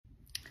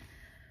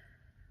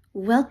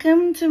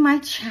Welcome to my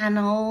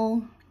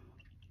channel.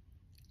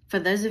 For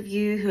those of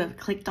you who have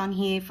clicked on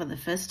here for the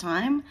first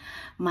time,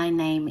 my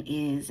name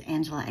is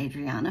Angela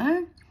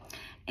Adriano,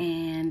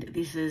 and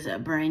this is a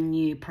brand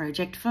new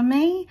project for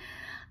me.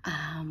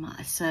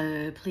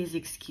 So please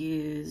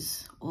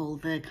excuse all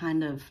the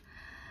kind of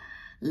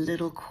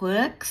little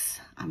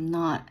quirks. I'm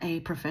not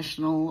a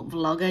professional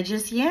vlogger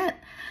just yet.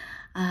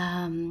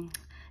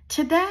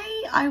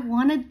 Today I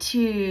wanted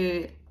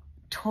to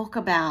talk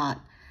about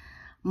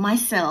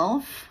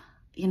myself,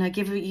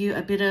 give you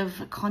a bit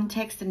of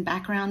context and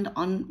background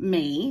on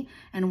me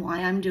and why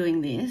I'm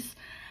doing this.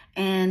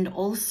 And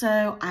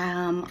also,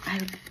 I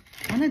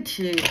wanted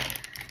to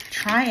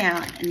try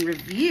out and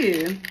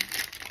review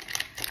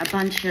a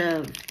bunch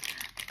of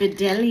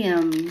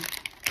BDellium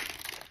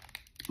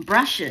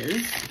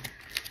brushes,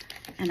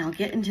 and I'll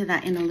get into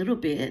that in a little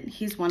bit.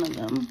 Here's one of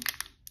them,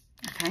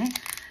 okay?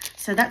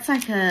 So that's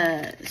like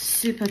a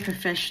super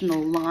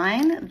professional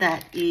line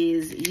that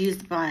is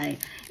used by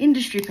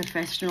industry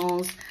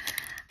professionals,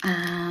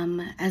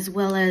 as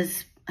well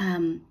as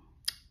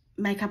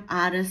makeup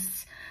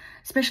artists,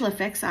 special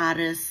effects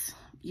artists,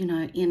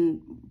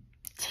 in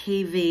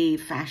TV,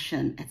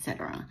 fashion,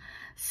 etc.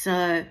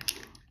 So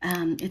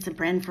it's a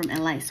brand from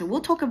LA. So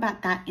we'll talk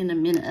about that in a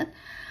minute.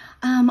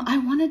 I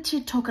wanted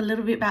to talk a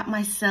little bit about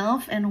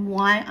myself and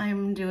why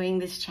I'm doing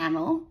this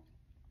channel.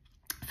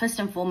 First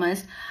and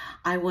foremost,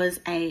 I'm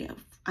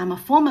a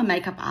former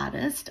makeup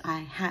artist. I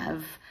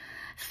have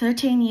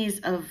 13 years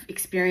of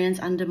experience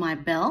under my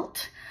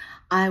belt.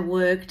 I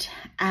worked,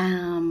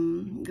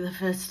 the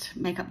first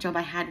makeup job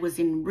I had was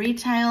in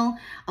retail,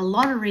 a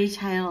lot of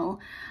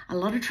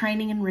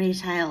training in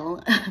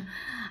retail.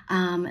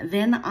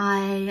 Then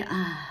I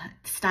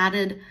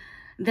started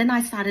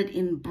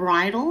in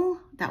bridal.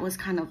 That was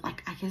kind of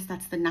like, I guess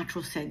that's the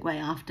natural segue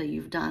after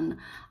you've done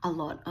a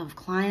lot of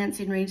clients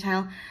in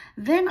retail.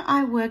 Then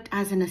I worked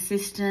as an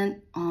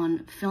assistant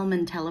on film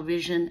and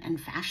television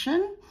and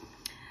fashion.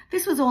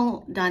 This was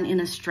all done in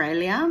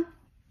Australia,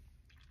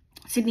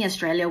 Sydney,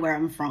 Australia, where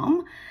I'm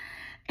from.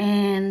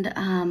 And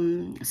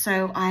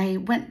so I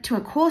went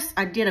to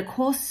I did a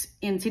course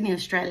in Sydney,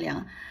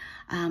 Australia,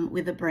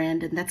 with a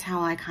brand, and that's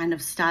how I kind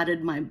of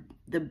started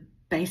the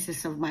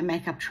basis of my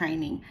makeup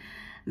training.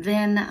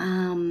 Then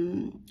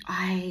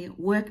I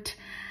worked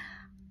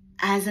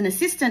as an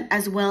assistant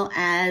as well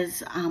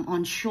as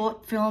on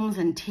short films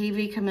and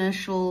TV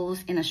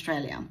commercials in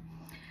Australia.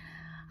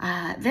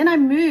 Then I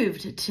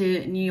moved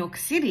to New York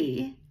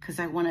City because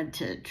I wanted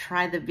to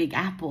try the Big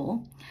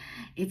Apple.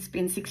 It's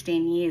been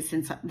 16 years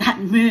since that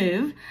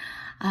move.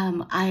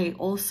 I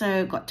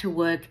also got to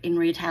work in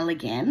retail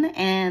again,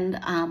 and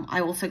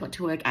I also got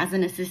to work as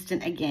an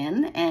assistant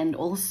again, and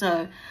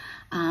also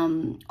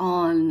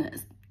on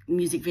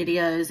music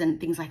videos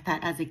and things like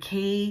that as a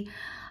key.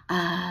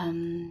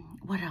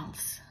 What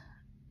else?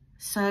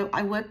 So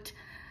I worked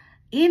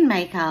in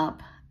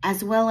makeup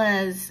as well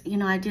as,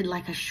 I did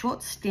like a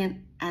short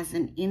stint as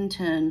an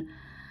intern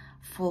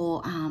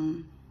for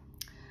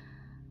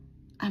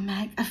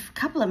a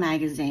couple of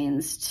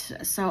magazines.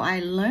 So I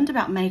learned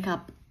about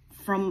makeup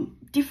from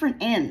different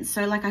ends.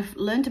 So like I've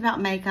learned about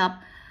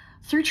makeup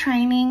through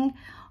training,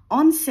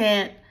 on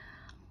set,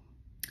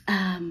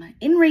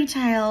 in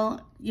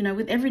retail,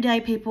 with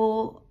everyday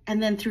people,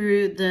 and then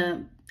through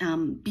the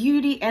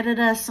beauty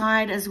editor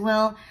side as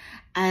well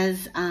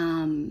as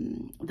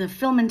the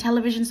film and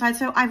television side.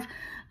 So I've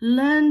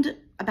learned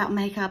about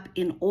makeup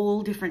in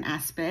all different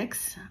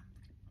aspects.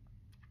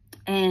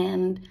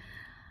 And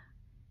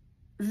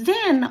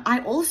then I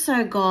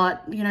also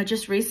got,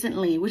 just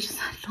recently, which is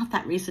not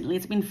that recently,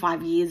 it's been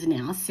 5 years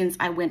now since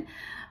I went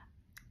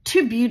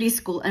to beauty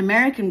school,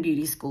 American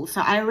beauty school. So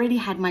I already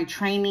had my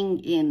training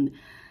in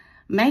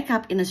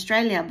makeup in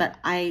Australia, but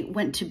I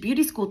went to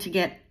beauty school to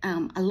get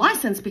a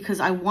license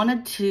because I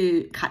wanted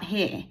to cut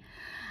hair.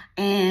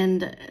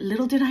 And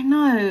little did I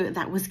know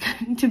that was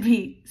going to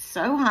be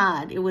so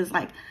hard. It was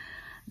like,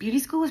 beauty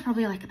school was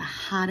probably like the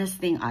hardest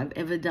thing I've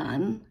ever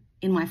done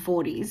in my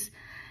 40s.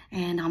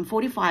 And I'm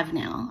 45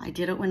 now. I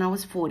did it when I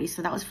was 40,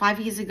 so that was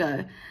 5 years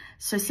ago.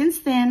 So since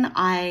then,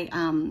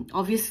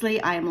 obviously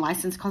I am a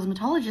licensed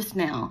cosmetologist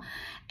now,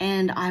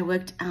 and I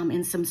worked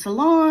in some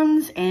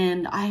salons,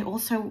 and I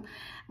also,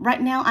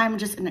 right now I'm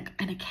just an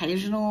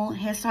occasional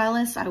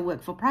hairstylist. I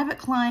work for private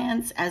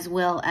clients as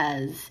well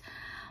as,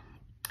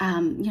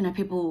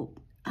 people,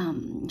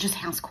 just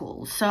house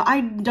calls. So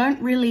I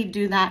don't really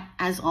do that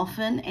as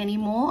often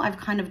anymore. I've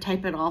kind of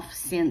tapered off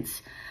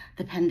since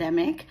the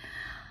pandemic.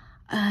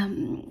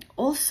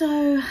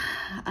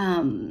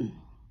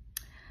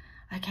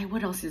 Okay,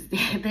 what else is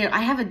there?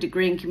 I have a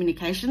degree in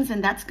communications,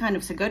 and that's kind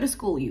of, so go to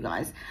school, you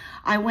guys.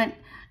 I went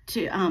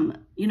to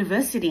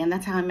university, and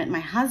that's how I met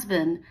my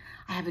husband.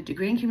 I have a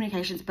degree in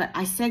communications, but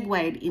I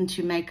segued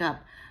into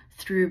makeup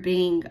through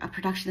being a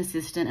production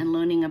assistant and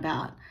learning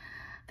about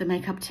the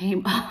makeup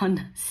team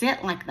on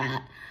set like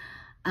that.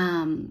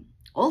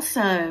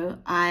 Also,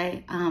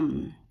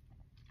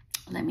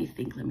 let me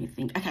think.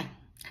 Okay.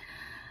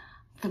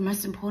 the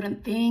most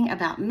important thing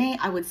about me,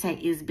 I would say,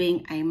 is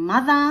being a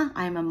mother.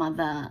 I am a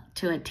mother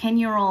to a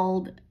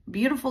 10-year-old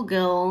beautiful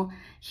girl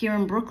here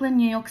in Brooklyn,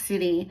 New York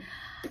City.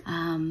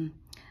 I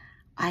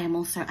am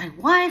also a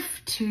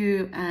wife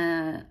to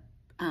a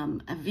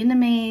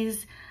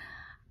Vietnamese,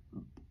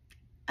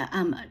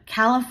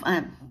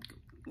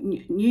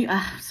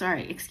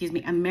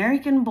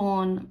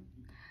 American-born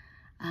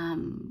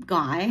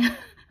guy.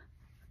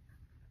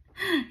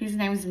 His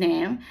name's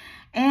Nam.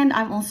 And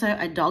I'm also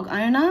a dog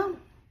owner.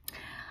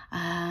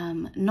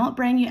 Not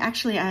brand new.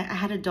 Actually, I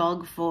had a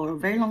dog for a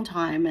very long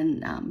time,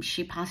 and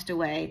she passed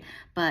away.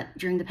 But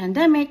during the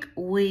pandemic,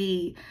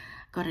 we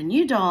got a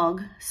new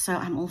dog. So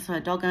I'm also a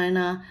dog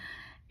owner.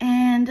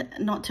 And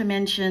not to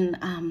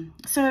mention,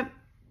 so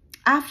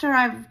after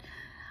I've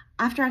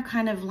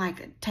kind of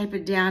like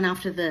tapered down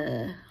after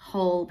the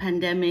whole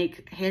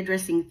pandemic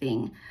hairdressing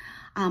thing,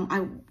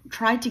 I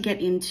tried to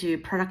get into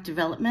product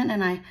development,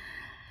 and I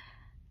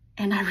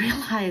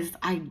realized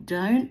I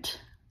don't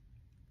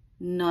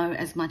know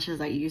as much as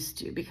I used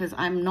to, because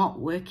I'm not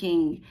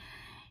working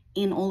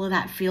in all of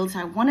that field. So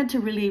I wanted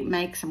to really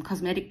make some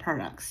cosmetic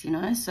products, you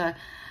know. So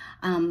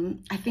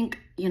I think,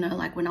 you know,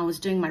 like when I was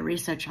doing my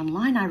research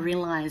online, I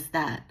realized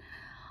that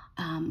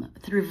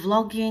through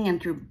vlogging and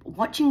through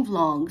watching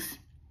vlogs,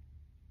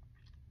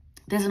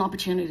 there's an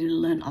opportunity to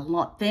learn a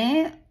lot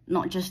there,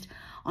 not just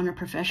on a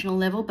professional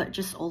level, but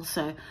just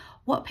also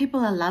what people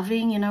are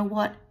loving, you know,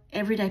 what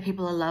everyday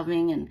people are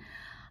loving. And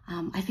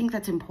I think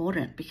that's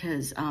important,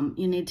 because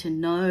you need to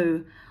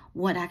know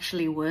what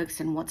actually works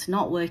and what's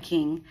not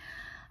working.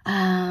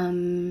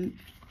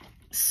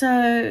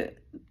 So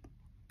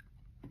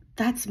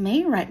that's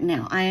me right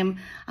now. I am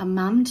a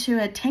mum to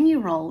a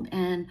 10-year-old,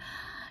 and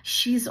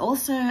she's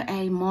also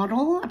a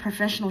model, a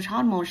professional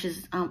child model.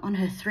 She's on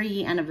her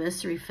 3-year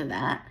anniversary for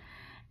that.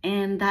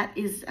 And that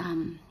is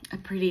a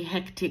pretty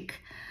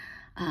hectic,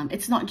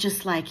 it's not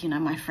just like, you know,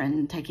 my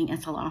friend taking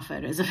SLR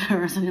photos of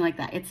her or something like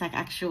that. It's like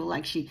actual,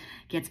 like she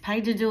gets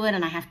paid to do it,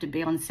 and I have to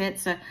be on set.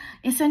 So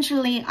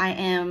essentially I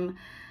am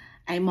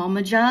a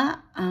momager,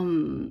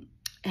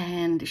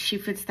 and she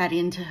fits that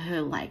into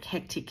her like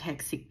hectic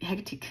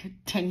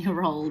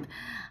 10-year-old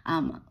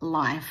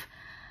life.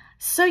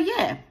 So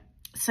yeah,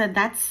 so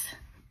that's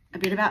a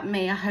bit about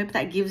me. I hope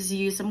that gives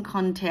you some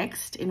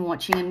context in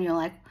watching, and you're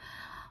like,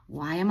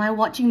 why am I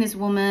watching this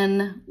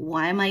woman?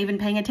 Why am I even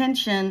paying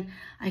attention?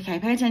 Okay,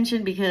 pay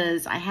attention,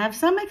 because I have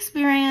some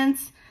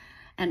experience,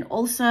 and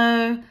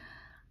also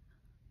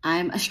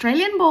I'm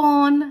Australian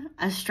born,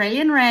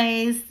 Australian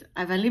raised.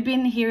 I've only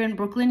been here in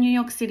Brooklyn, New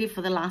York City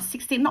for the last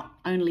 16, not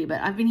only, but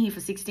I've been here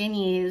for 16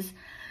 years.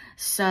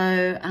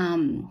 So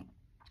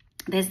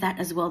there's that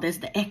as well. There's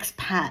the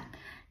expat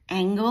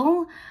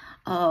angle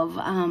of,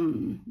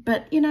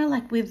 but you know,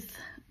 like with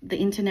the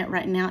internet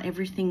right now,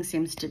 everything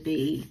seems to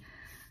be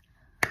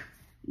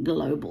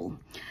global.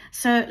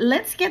 So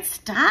let's get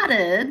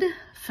started.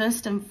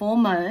 First and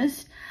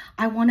foremost,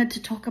 I wanted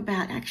to talk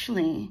about,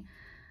 actually,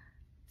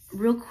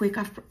 real quick,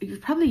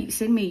 you've probably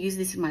seen me use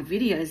this in my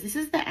videos. This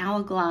is the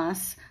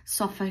Hourglass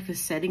Soft Focus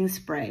Setting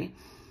Spray,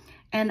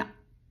 and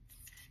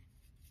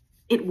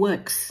it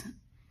works.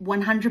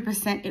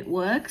 100% it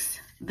works.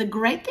 The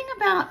great thing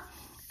about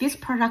this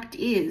product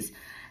is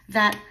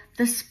that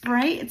the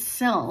spray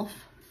itself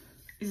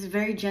is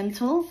very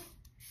gentle,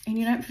 and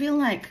you don't feel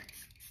like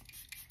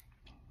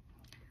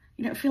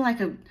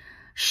a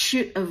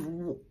shoot of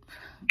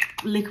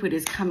liquid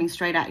is coming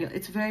straight at you.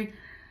 It's very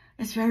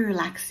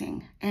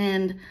relaxing,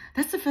 and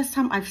that's the first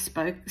time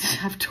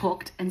I've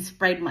talked and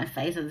sprayed my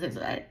face.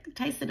 I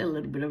tasted a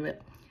little bit of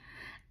it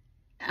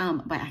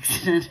by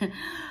accident.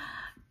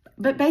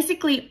 But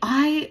basically,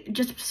 I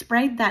just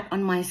sprayed that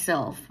on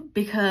myself,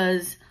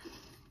 because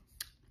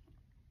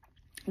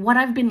what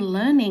I've been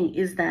learning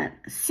is that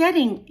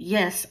setting,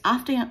 yes,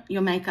 after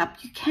your makeup,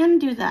 you can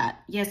do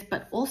that, yes,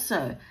 but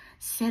also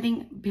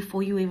setting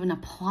before you even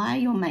apply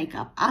your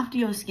makeup, after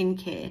your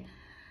skincare,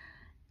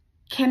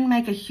 can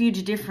make a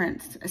huge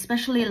difference.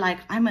 Especially like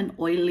I'm an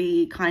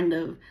oily kind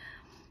of,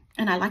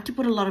 and I like to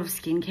put a lot of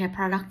skincare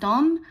product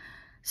on,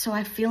 so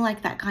I feel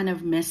like that kind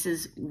of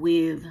messes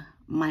with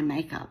my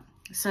makeup.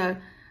 So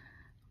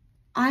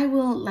I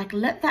will like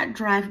let that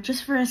dry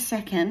just for a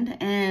second,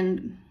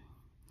 and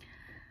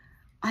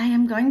I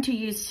am going to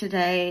use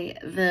today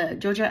the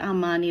Giorgio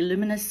Armani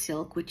Luminous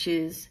Silk, which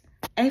is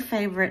a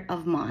favorite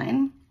of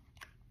mine.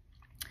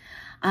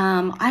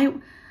 I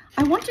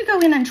want to go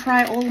in and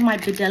try all of my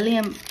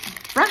BDellium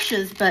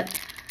brushes, but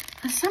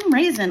for some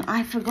reason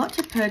I forgot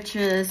to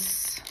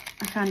purchase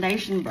a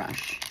foundation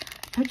brush.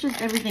 I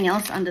purchased everything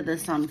else under the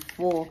sun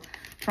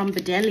from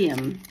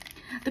BDellium.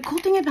 The cool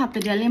thing about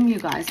BDellium, you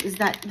guys, is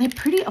that they're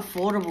pretty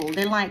affordable.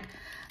 They're like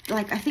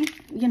I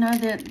think, you know,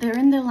 they're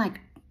in the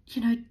like,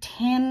 you know,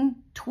 10,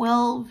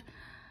 12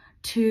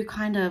 to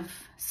kind of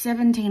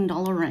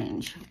 $17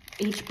 range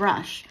each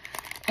brush.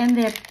 And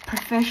they're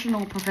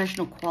professional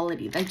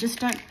quality. They just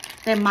don't,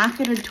 they're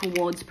marketed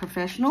towards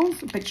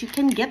professionals, but you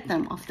can get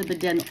them off the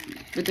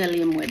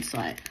BDellium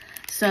website.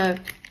 So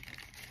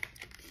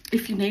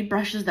if you need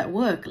brushes that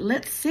work,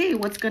 let's see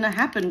what's going to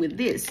happen with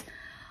this.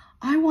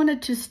 I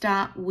wanted to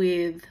start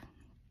with,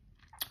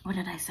 what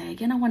did I say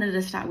again? I wanted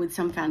to start with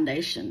some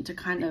foundation to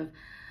kind of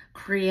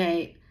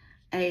create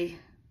a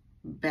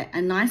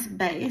nice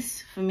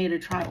base for me to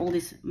try all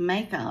this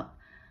makeup.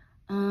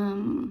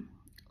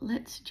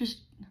 Let's just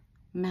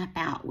map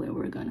out where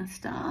we're gonna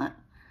start.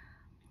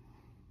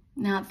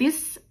 Now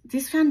this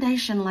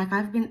foundation, like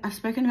I've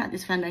spoken about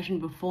this foundation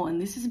before,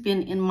 and this has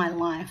been in my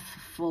life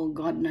for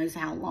God knows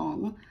how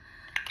long.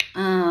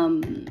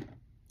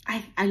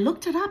 I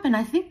looked it up, and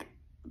I think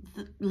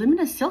the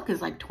Luminous Silk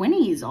is like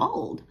 20 years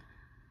old.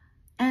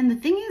 And the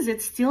thing is,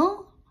 it's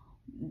still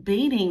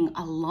beating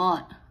a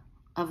lot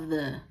of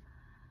the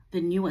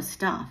newer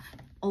stuff.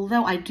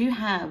 Although I do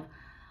have a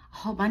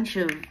whole bunch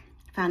of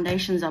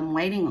foundations I'm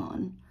waiting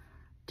on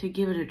to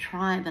give it a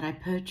try that I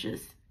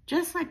purchased,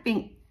 just like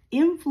being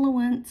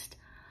influenced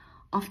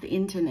off the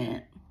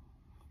internet.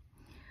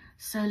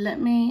 So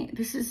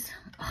this is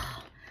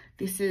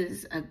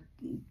a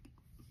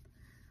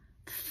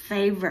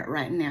favorite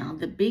right now,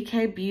 the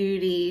BK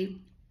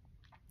Beauty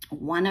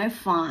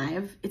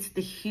 105. It's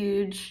the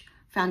huge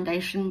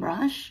foundation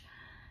brush,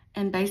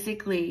 and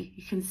basically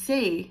you can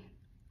see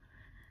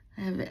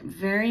I have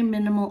very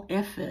minimal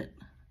effort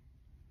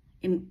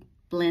in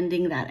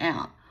blending that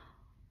out.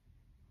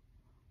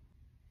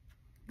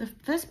 The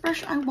first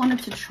brush I wanted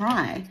to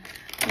try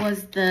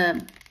was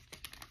the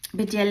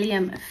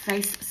BDellium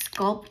Face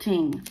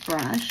Sculpting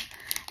brush.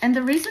 And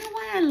the reason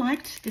why I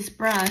liked this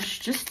brush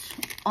just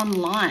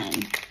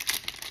online,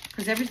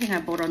 because everything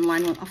I bought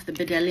online went off the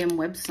BDellium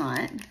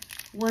website,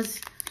 was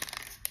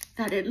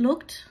that it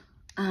looked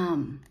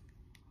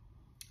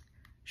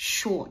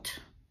short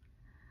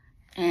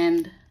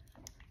and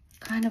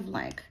kind of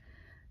like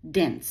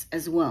dense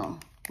as well,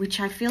 which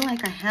I feel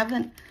like I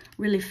haven't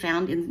really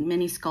found in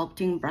many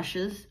sculpting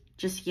brushes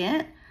just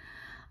yet.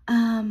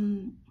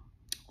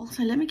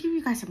 Also, let me give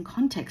you guys some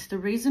context. The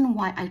reason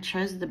why I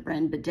chose the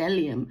brand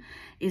BDellium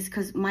is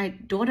because my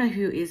daughter,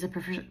 who is a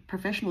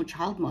professional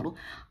child model,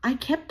 I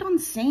kept on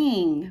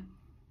seeing,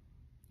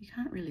 you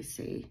can't really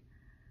see,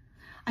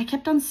 I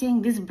kept on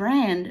seeing this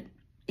brand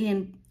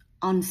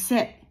on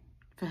set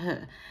for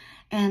her.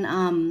 And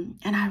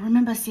I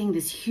remember seeing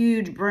this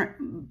huge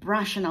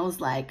brush, and I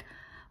was like,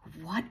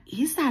 what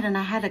is that? And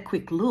I had a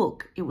quick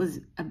look. It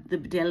was the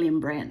BDellium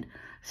brand.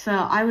 So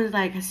I was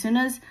like,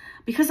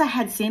 because I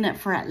had seen it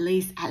for at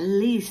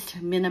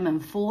least minimum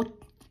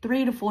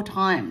 3 to 4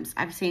 times.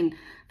 I've seen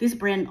this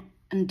brand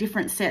in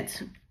different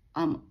sets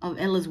of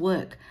Ella's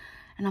work.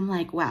 And I'm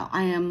like, wow,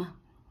 I am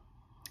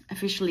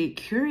officially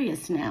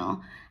curious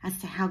now as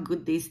to how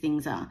good these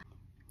things are.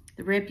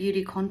 The Rare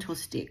Beauty Contour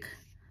Stick.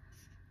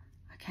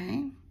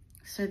 Okay,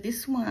 so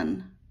this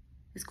one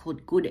is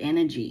called Good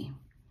Energy.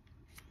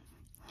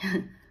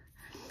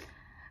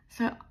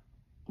 So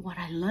what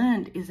I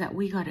learned is that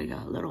we got to go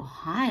a little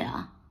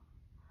higher.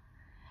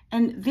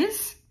 And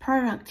this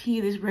product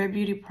here, this Rare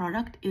Beauty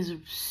product, is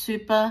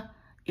super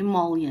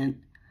emollient.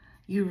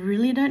 You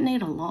really don't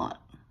need a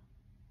lot.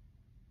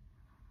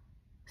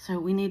 So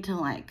we need to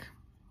like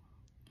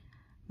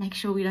make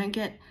sure we don't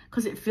get,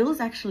 because it feels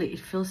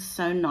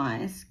so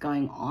nice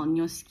going on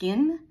your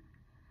skin.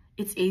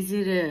 It's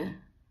easy to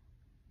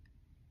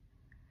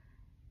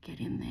get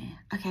in there.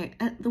 Okay,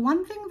 the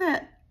one thing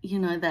that,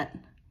 that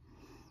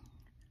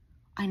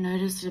I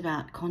noticed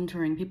about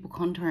contouring, people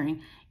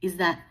contouring, is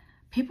that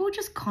people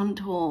just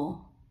contour,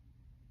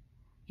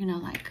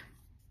 like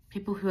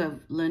people who have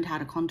learned how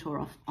to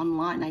contour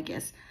online, I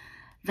guess,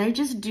 they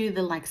just do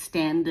the like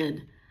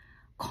standard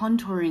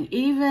contouring,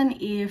 even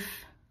if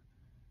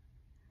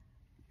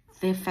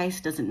their face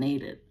doesn't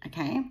need it,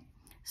 okay?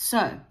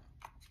 So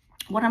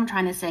what I'm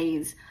trying to say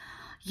is,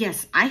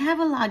 yes, I have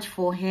a large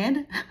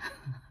forehead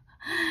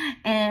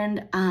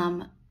and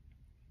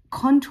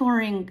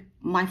contouring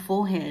my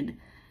forehead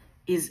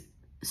is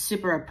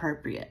super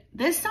appropriate.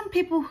 There's some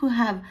people who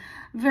have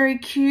very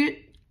cute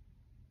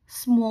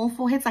small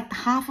foreheads, like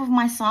half of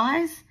my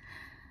size.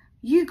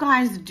 You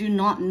guys do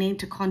not need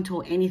to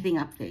contour anything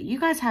up there. You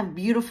guys have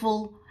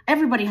beautiful,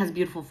 everybody has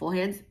beautiful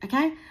foreheads,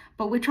 okay?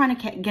 But we're trying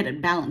to get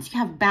it balanced. You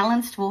have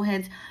balanced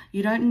foreheads.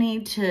 You don't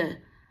need to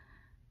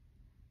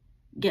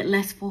get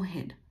less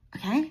forehead,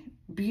 okay?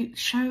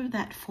 Show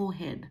that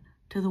forehead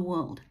to the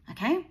world,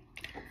 okay?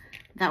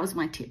 That was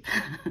my tip.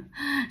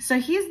 So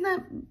here's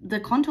the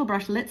contour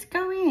brush. Let's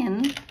go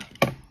in.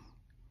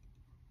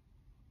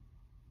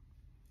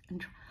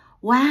 And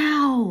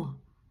wow.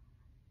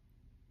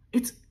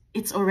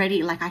 It's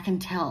already, like, I can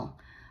tell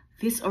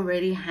this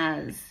already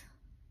has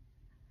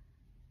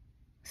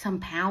some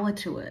power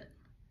to it.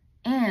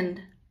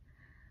 And,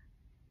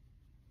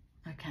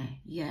 okay,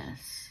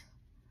 yes.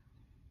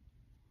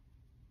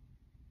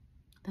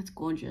 That's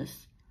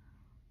gorgeous.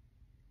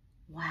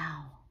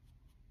 Wow.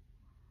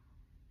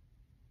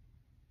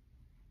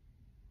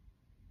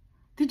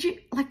 Did you,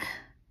 like,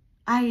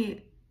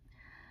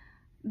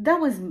 that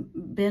was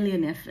barely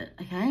an effort,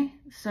 okay?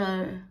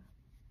 So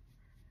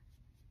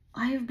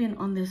I have been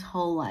on this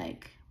whole,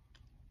 like,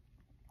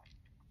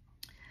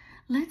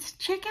 let's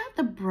check out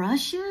the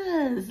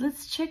brushes.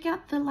 Let's check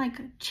out the like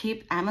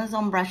cheap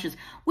Amazon brushes,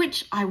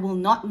 which I will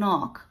not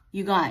knock.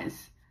 You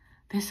guys,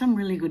 there's some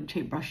really good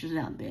cheap brushes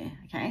out there,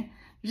 okay?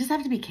 You just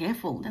have to be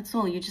careful. That's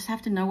all. You just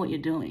have to know what you're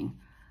doing.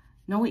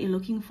 Know what you're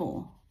looking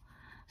for.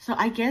 So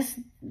I guess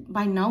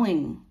by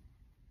knowing,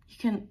 you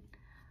can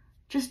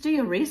just do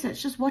your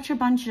research. Just watch a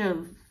bunch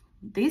of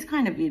these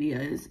kind of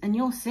videos and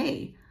you'll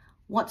see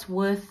what's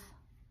worth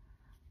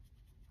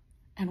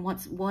and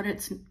what's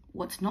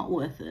not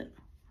worth it.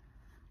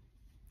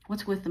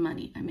 What's worth the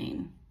money, I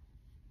mean.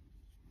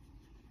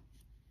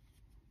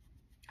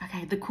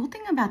 Okay, the cool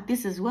thing about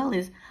this as well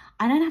is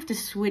I don't have to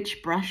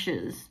switch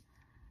brushes.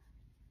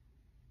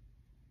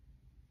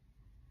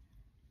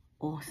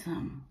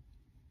 Awesome.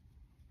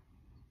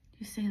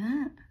 You see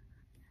that?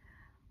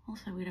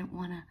 Also, we don't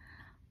want to,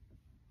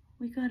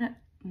 we got to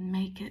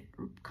make it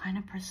kind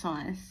of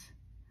precise,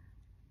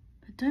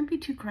 but don't be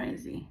too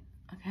crazy,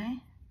 okay?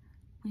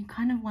 We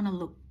kind of want to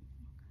look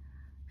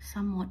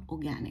somewhat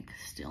organic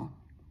still.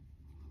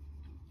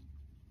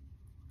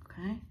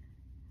 Okay?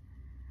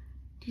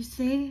 Do you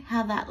see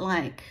how that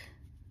like,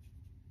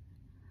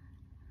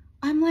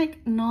 I'm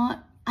like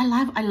not, I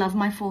love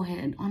my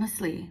forehead,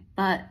 honestly,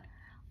 but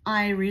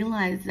I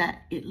realize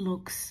that it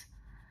looks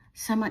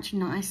so much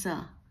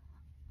nicer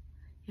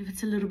if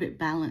it's a little bit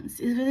balanced,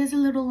 if there's a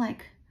little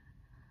like,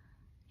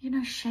 you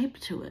know, shape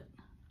to it,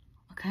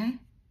 okay?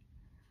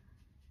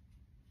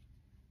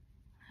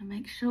 And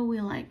make sure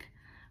we're like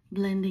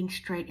blending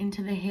straight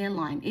into the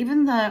hairline,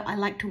 even though I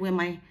like to wear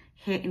my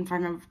hair in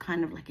front of,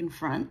 kind of like in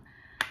front.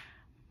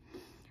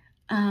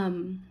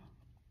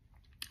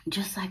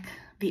 Just like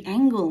the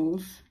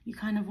angles, you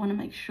kind of want to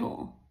make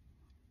sure.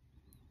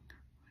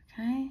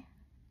 Okay,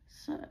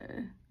 so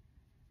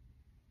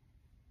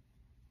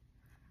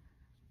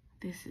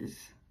this is,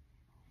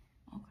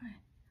 okay.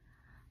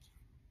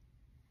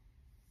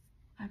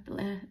 I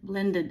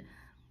blended.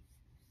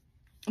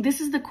 This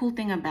is the cool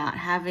thing about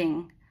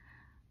having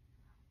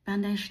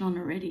foundation on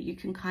already. You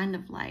can kind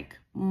of like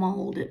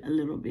mold it a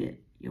little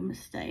bit, your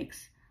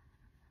mistakes.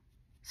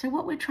 So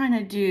what we're trying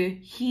to do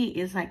here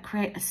is like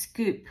create a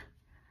scoop.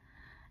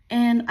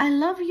 And I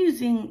love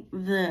using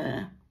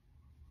the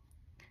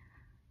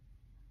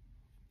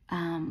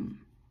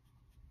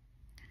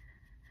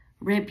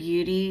Rare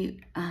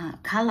Beauty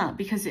color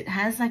because it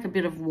has like a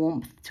bit of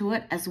warmth to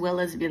it as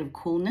well as a bit of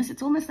coolness.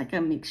 It's almost like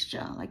a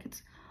mixture. Like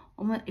it's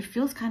almost, it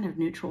feels kind of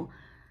neutral.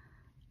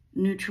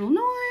 No,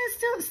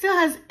 it still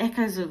has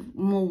echoes of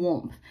more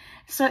warmth.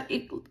 So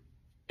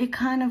it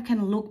kind of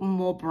can look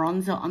more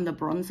bronzer on the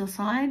bronzer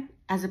side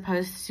as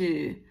opposed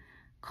to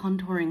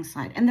contouring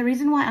side. And the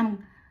reason why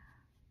I'm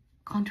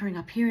contouring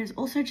up here is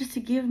also just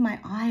to give my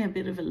eye a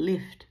bit of a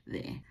lift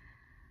there.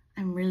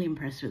 I'm really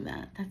impressed with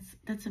that.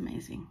 That's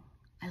amazing.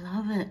 I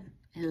love it.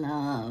 I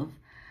love.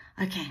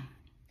 Okay.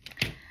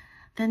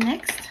 The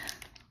next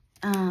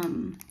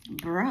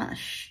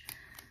brush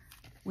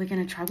we're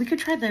going to try, we could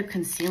try the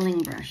concealing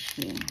brush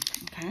here.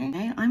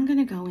 Okay. I'm going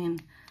to go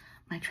in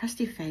my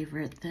trusty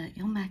favorite, the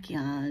Il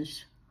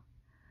Makiage.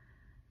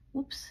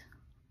 Whoops.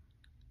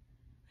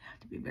 You have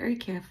to be very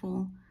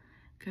careful.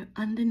 Go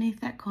underneath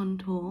that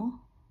contour.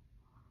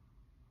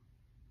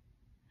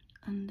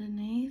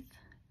 Underneath.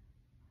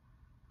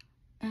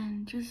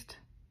 And just,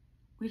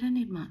 we don't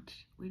need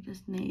much. We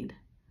just need,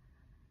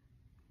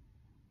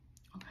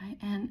 okay,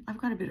 and I've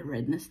got a bit of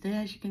redness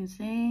there, as you can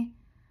see.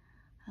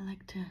 I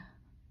like to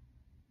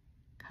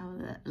cover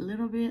that a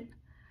little bit.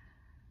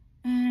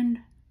 And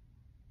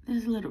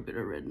there's a little bit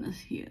of redness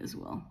here as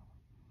well.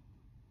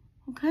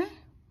 Okay.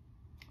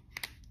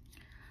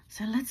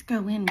 So let's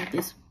go in with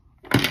this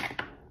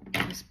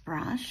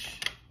brush.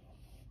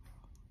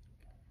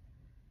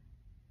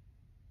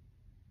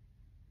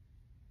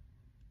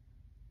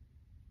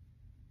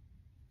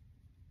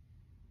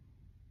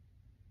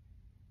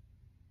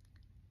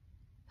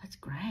 That's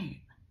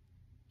great.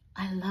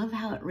 I love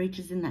how it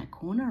reaches in that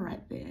corner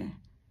right there.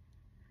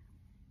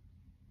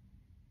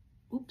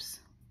 Oops.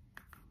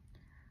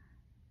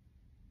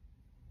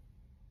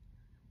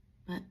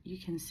 But you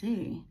can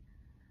see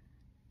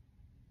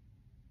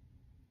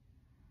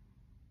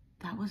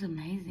that was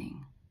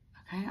amazing.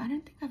 Okay, I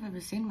don't think I've ever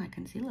seen my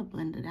concealer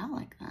blended out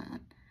like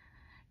that.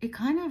 It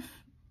kind of,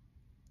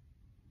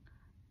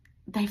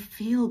 they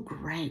feel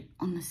great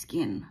on the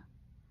skin.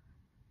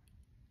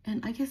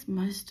 And I guess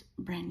most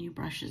brand new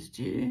brushes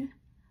do,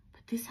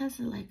 but this has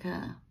like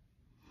a,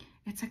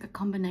 it's like a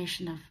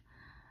combination of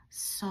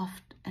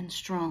soft and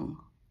strong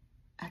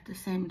at the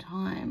same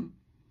time.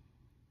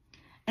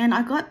 And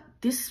I got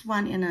this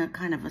one in a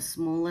kind of a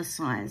smaller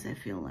size, I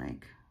feel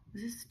like.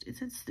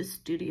 It's the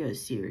Studio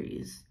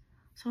series.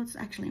 So it's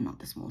actually not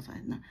the small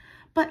size, no.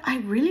 But I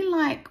really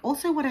like,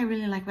 also what I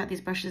really like about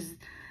these brushes,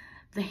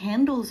 the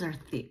handles are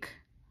thick.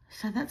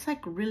 So that's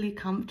like really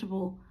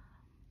comfortable.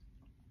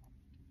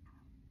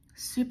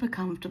 Super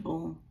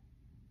comfortable.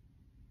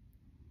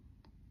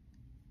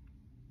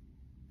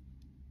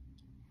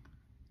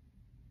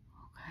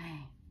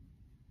 Okay.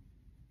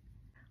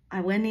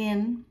 I went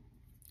in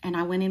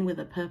with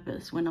a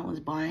purpose when I was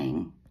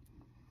buying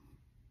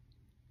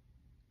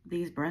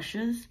these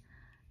brushes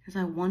because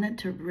I wanted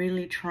to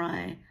really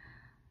try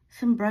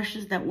some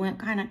brushes that weren't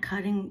kind of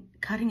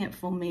cutting it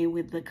for me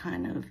with the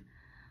kind of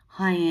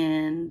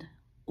high-end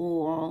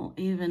or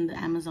even the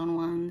Amazon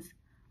ones.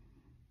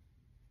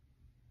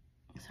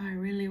 So I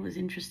really was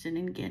interested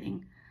in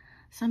getting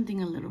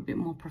something a little bit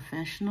more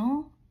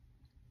professional.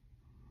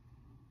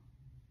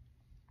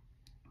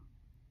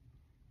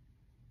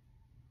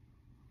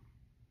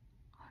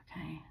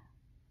 Okay.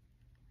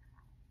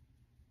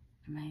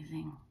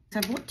 Amazing. So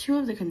I bought 2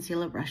 of the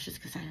concealer brushes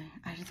because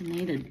I just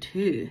needed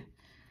 2.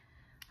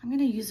 I'm going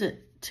to use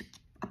it to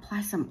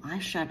apply some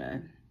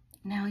eyeshadow.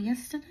 Now,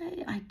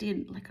 yesterday I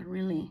did like I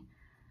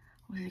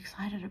was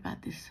excited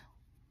about this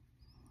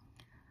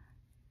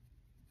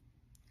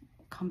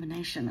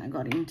combination I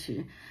got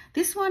into.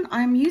 This one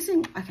I'm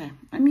using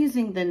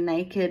the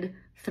Naked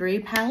 3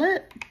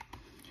 palette,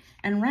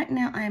 and right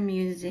now I'm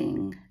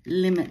using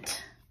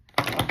Limit.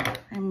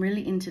 I'm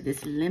really into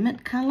this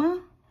Limit color,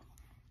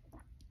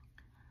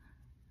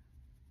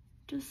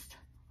 just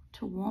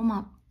to warm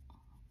up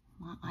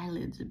my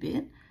eyelids a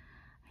bit.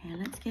 Okay,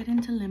 let's get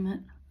into Limit.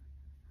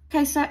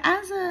 Okay, so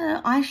as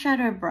a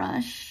eyeshadow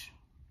brush,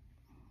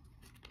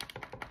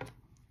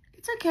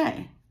 it's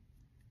okay.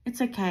 It's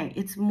okay.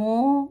 It's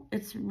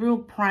real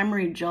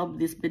primary job,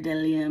 this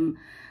BDellium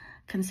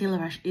concealer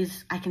brush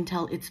is, I can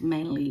tell it's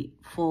mainly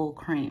for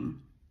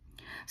cream.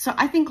 So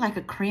I think like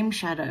a cream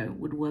shadow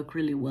would work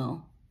really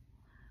well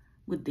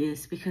with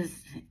this because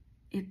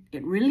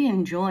it really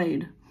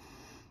enjoyed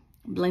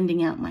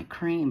blending out my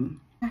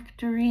cream.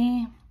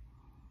 Factory.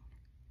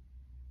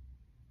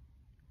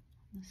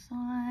 The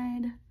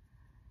side.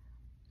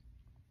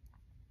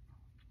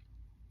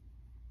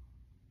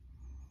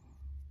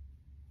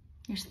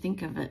 Just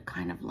think of it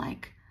kind of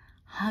like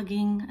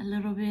hugging a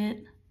little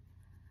bit,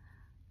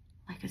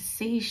 like a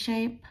C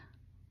shape,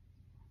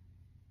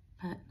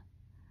 but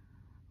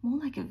more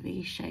like a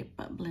V shape,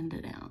 but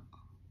blended out.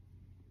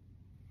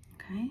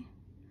 Okay,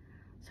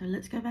 so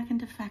let's go back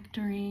into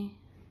Factory.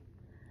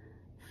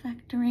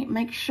 Factory,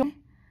 make sure,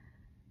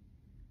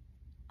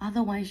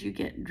 otherwise you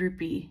get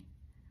drippy.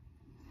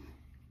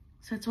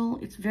 So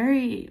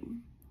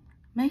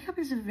makeup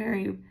is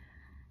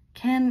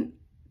can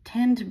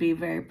tend to be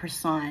very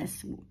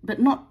precise, but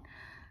not,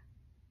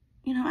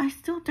 I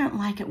still don't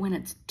like it when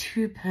it's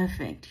too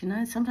perfect,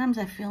 Sometimes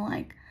I feel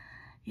like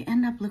you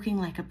end up looking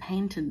like a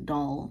painted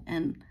doll,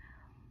 and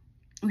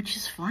which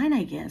is fine,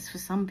 I guess, for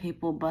some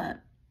people,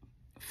 but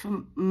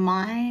for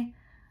my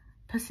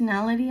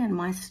personality and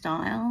my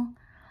style,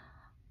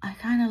 I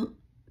kind of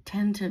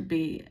tend to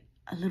be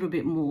a little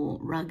bit more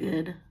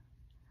rugged,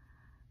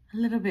 a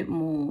little bit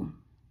more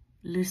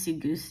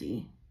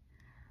loosey-goosey,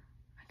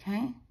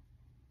 okay?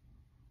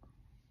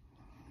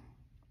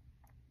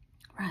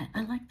 Right,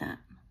 I like that.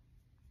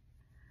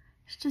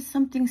 It's just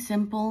something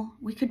simple.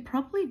 We could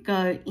probably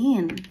go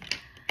in,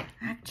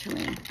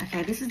 actually.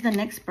 Okay, this is the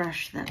next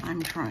brush that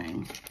I'm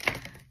trying.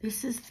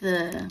 This is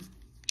the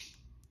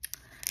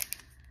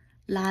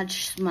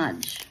large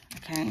smudge,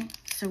 okay?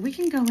 So we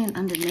can go in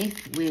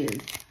underneath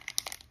with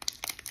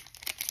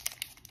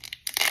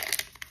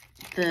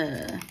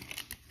the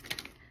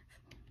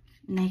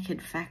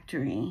Naked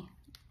Factory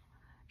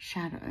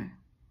shadow.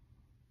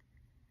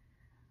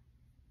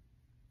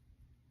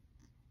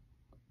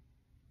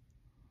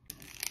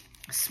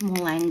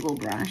 Small angle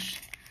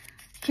brush.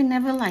 You can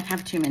never like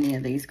have too many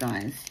of these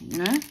guys,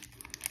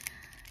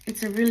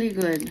 It's a really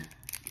good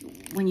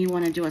when you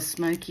want to do a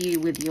smoky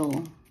with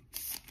your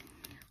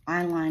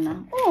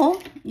eyeliner, or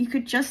you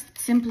could just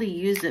simply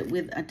use it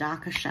with a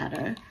darker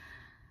shadow,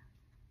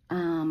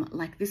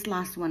 like this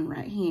last one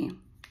right here.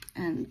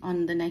 And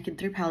on the Naked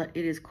 3 palette,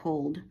 it is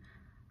called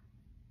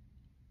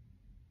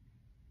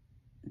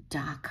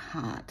Dark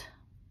Heart.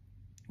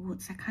 Oh,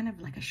 it's kind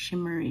of like a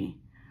shimmery.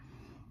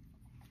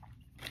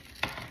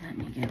 Let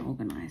me get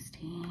organized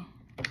here.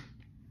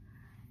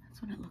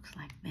 That's what it looks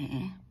like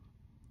there.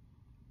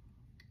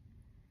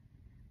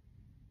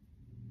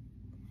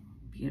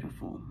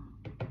 Beautiful.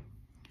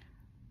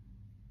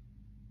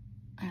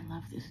 I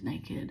love this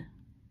Naked,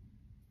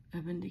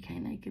 Urban Decay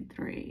Naked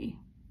 3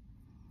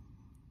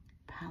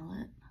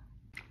 palette.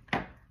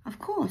 Of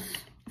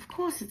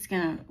course it's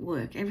gonna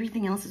work.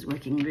 Everything else is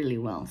working really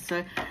well.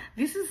 So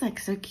this is like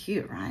so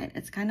cute, right?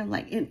 It's kind of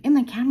like, in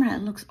the camera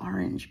it looks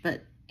orange,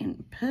 but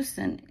in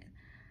person,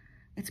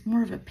 it's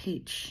more of a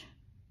peach.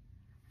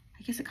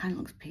 I guess it kind of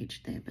looks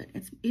peach there, but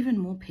it's even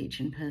more peach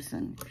in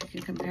person. If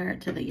you can compare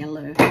it to the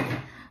yellow.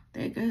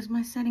 There goes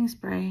my setting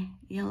spray,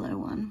 yellow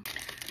one.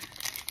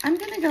 I'm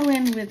going to go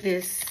in with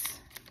this,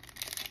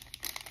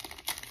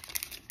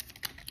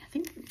 I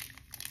think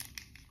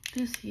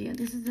this here.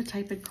 This is the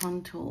Tapered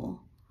Contour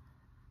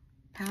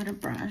powder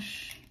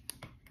brush.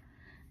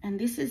 And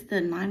this is the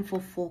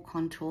 944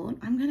 Contour.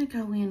 I'm going to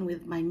go in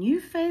with my new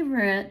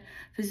favorite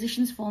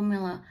Physicians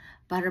Formula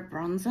Butter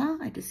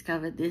Bronzer. I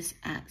discovered this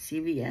at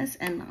CVS,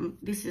 and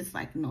this is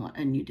like not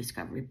a new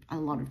discovery. A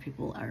lot of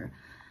people are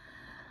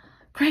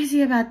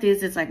crazy about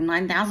this. It's like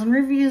 9,000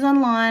 reviews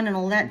online and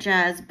all that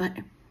jazz, but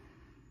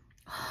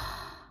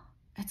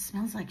it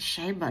smells like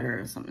shea butter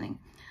or something.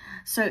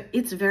 So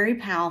it's very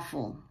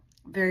powerful,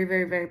 very,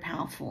 very, very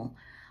powerful.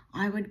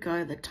 I would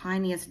go the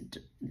tiniest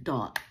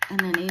dot and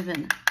then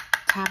even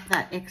tap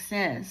that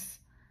excess,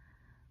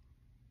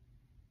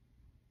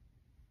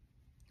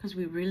 because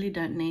we really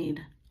don't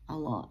need a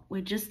lot.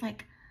 We're just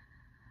like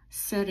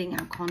setting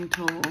our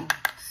contour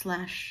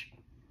slash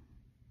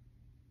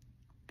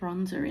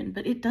bronzer in,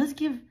 but it does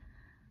give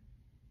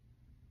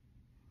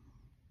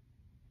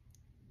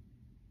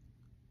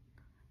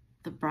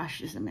the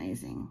brush is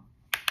amazing.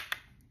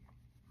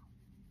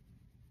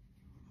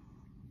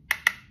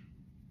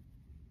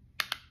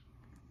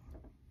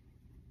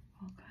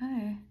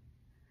 Okay.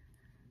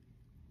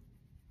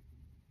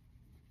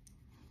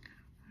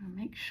 I'll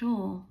make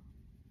sure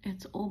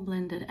it's all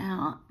blended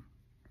out.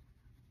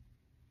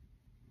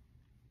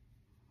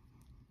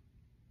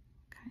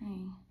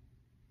 Okay.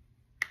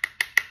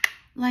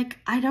 Like,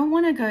 I don't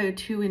want to go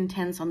too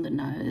intense on the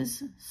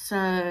nose,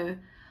 so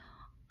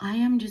I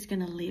am just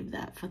going to leave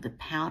that for the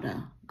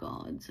powder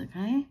gods,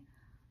 okay?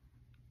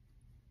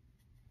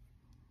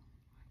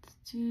 Let's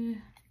do,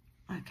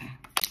 okay.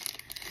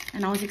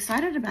 And I was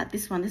excited about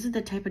this one. This is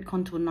the Tapered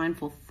Contour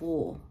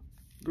 944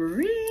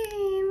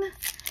 Green.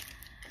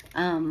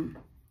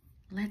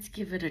 Let's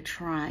give it a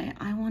try.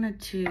 I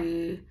wanted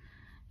to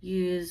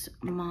use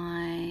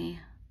my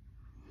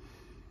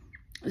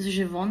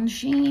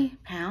Givenchy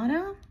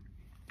powder,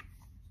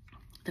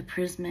 the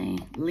Prisme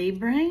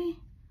Libre.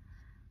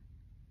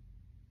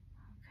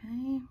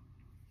 Okay.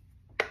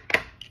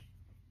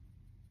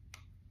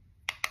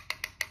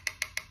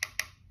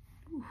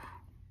 Ooh.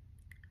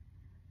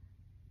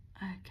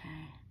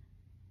 Okay.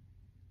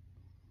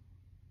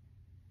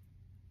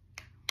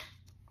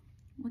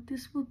 What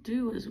this will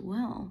do as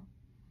well,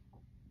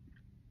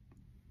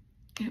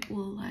 it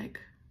will like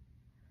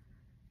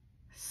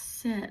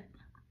set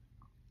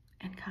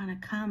and kind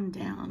of calm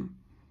down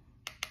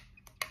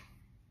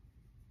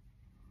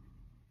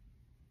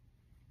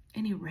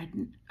any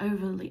red,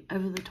 over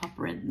the top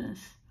redness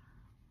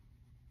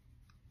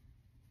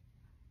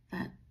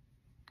that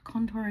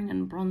contouring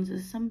and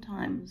bronzers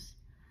sometimes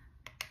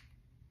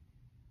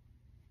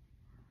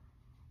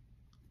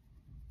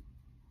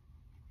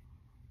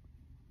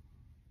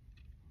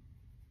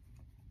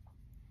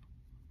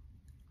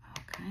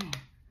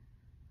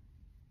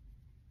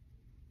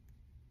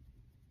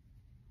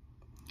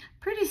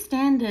pretty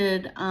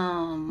standard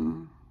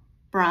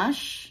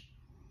brush.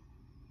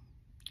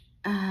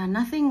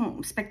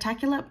 Nothing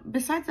spectacular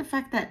besides the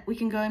fact that we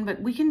can go in,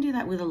 but we can do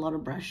that with a lot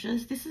of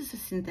brushes. This is a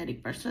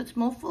synthetic brush, so it's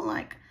more for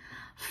like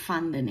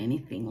fun than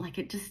anything. Like,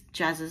 it just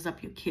jazzes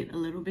up your kit a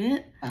little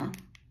bit.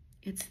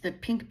 It's the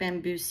Pink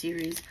Bamboo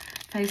series,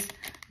 face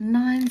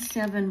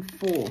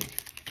 974.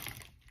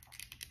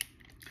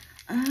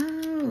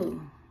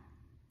 Oh.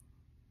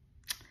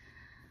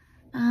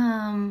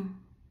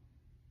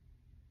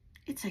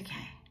 It's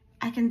okay.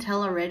 I can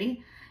tell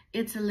already.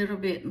 It's a little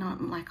bit not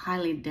like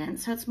highly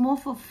dense, so it's more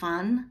for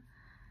fun.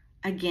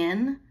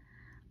 Again,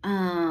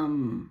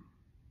 I'm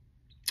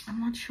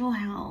not sure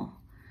how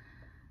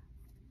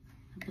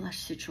the blush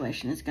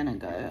situation is gonna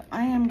go.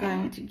 I am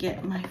going to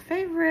get my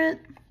favorite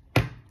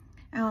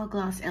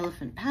Hourglass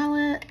Elephant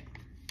palette.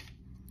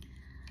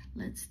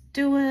 Let's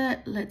do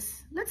it.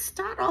 Let's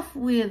start off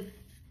with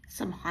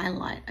some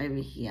highlight over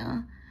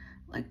here.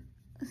 Like,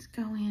 let's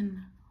go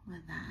in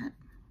with that.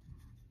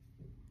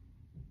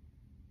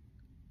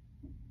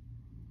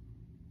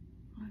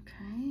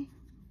 Okay.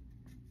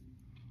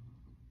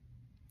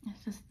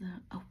 It's just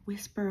a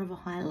whisper of a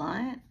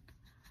highlight.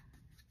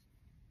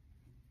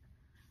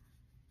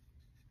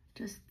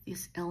 Just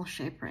this L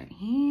shape right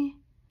here.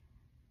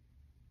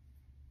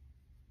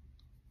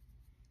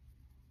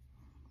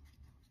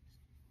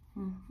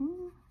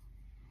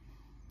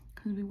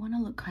 Because we want to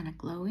look kind of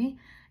glowy.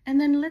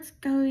 And then let's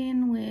go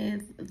in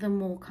with the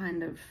more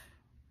kind of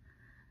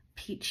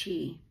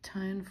peachy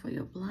tone for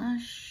your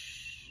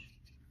blush.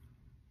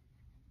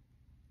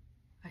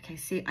 Okay,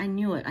 see, I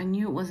knew it. I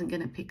knew it wasn't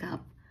going to pick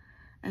up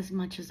as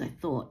much as I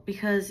thought,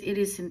 because it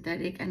is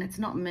synthetic and it's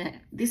not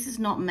this is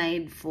not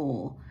made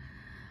for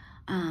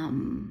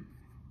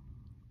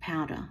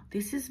powder.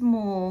 This is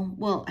more,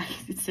 well,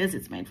 it says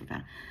it's made for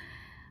powder,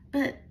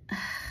 but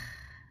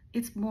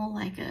it's more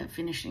like a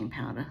finishing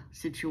powder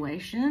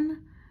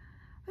situation.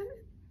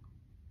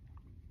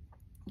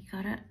 You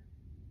got it.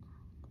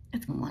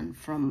 It's one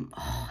from,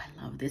 oh, I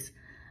love this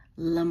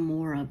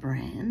Lamora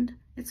brand.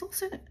 It's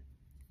also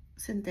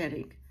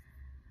synthetic,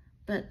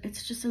 but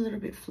it's just a little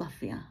bit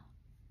fluffier.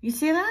 You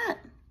see that?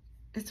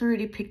 It's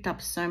already picked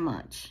up so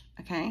much,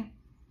 okay?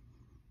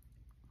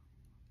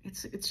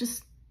 It's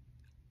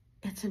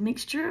a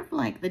mixture of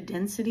like the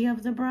density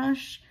of the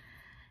brush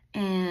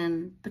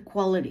and the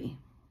quality.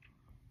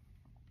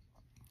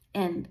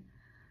 And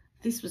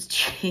this was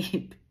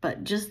cheap,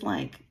 but just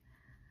like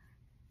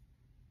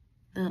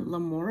the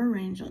Lamora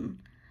range on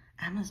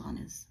Amazon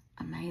is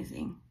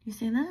amazing. You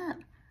see that?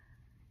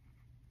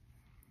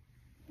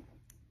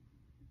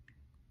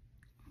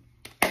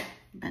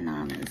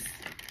 Bananas.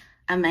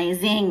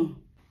 Amazing.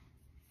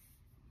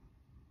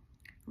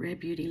 Rare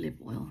Beauty lip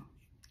oil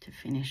to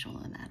finish all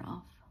of that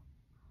off.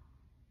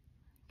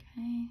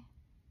 Okay.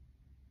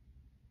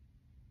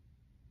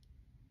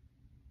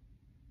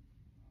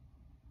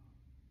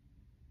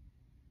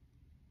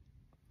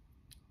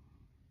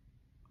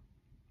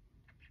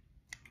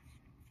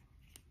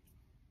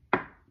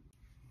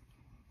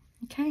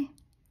 Okay.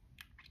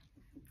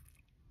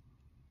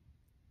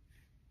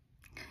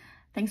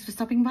 Thanks for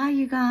stopping by,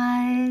 you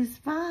guys.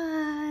 Bye.